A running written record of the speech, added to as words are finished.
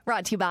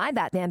Brought to you by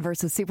Batman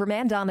vs.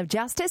 Superman Dawn of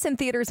Justice in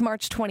theaters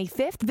March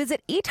 25th.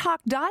 Visit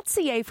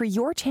etalk.ca for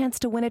your chance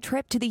to win a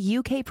trip to the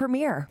UK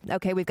premiere.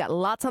 Okay, we've got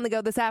lots on the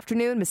go this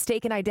afternoon.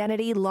 Mistaken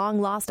identity,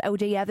 long-lost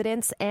OJ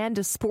evidence, and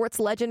a sports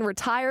legend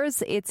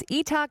retires. It's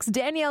eTalk's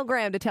Danielle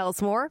Graham to tell us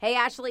more. Hey,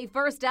 Ashley,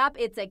 first up,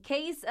 it's a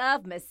case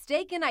of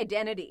mistaken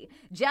identity.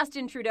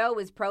 Justin Trudeau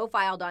was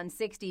profiled on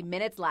 60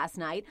 Minutes last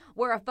night,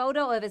 where a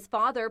photo of his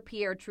father,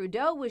 Pierre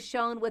Trudeau, was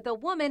shown with a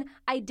woman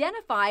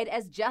identified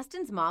as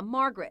Justin's mom,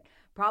 Margaret.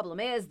 Problem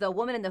is, the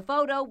woman in the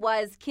photo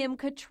was Kim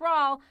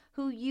Cattrall,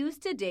 who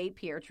used to date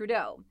Pierre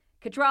Trudeau.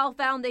 Cattrall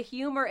found the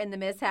humor in the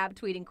mishap,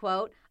 tweeting,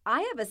 quote,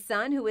 "I have a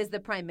son who is the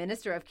Prime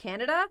Minister of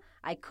Canada.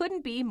 I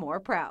couldn't be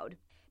more proud."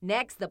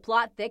 Next, the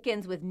plot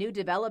thickens with new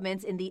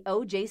developments in the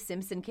O.J.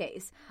 Simpson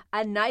case.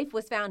 A knife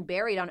was found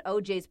buried on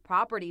O.J.'s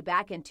property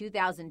back in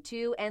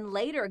 2002 and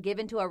later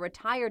given to a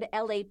retired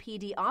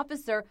LAPD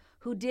officer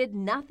who did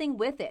nothing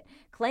with it,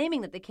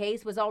 claiming that the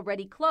case was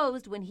already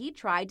closed when he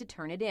tried to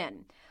turn it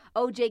in.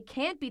 O.J.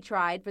 can't be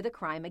tried for the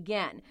crime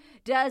again.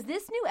 Does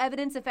this new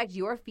evidence affect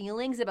your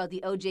feelings about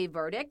the O.J.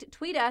 verdict?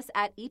 Tweet us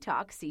at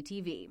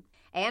eTalkCTV.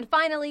 And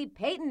finally,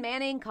 Peyton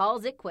Manning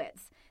calls it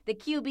quits. The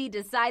QB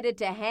decided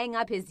to hang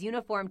up his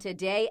uniform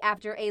today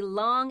after a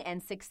long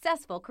and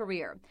successful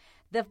career.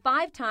 The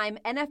five-time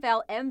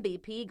NFL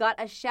MVP got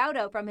a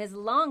shout-out from his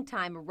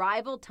longtime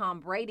rival Tom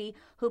Brady,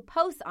 who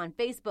posts on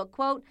Facebook,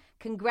 quote,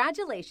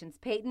 "Congratulations,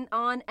 Peyton,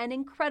 on an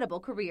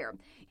incredible career.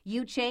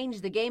 You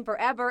changed the game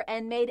forever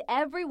and made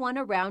everyone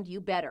around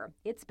you better.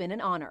 It's been an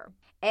honor."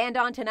 And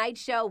on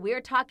tonight's show, we're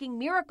talking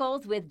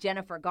miracles with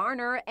Jennifer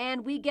Garner,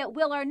 and we get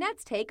Will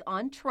Arnett's take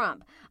on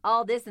Trump.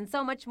 All this and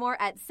so much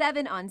more at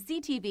 7 on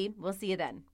CTV. We'll see you then.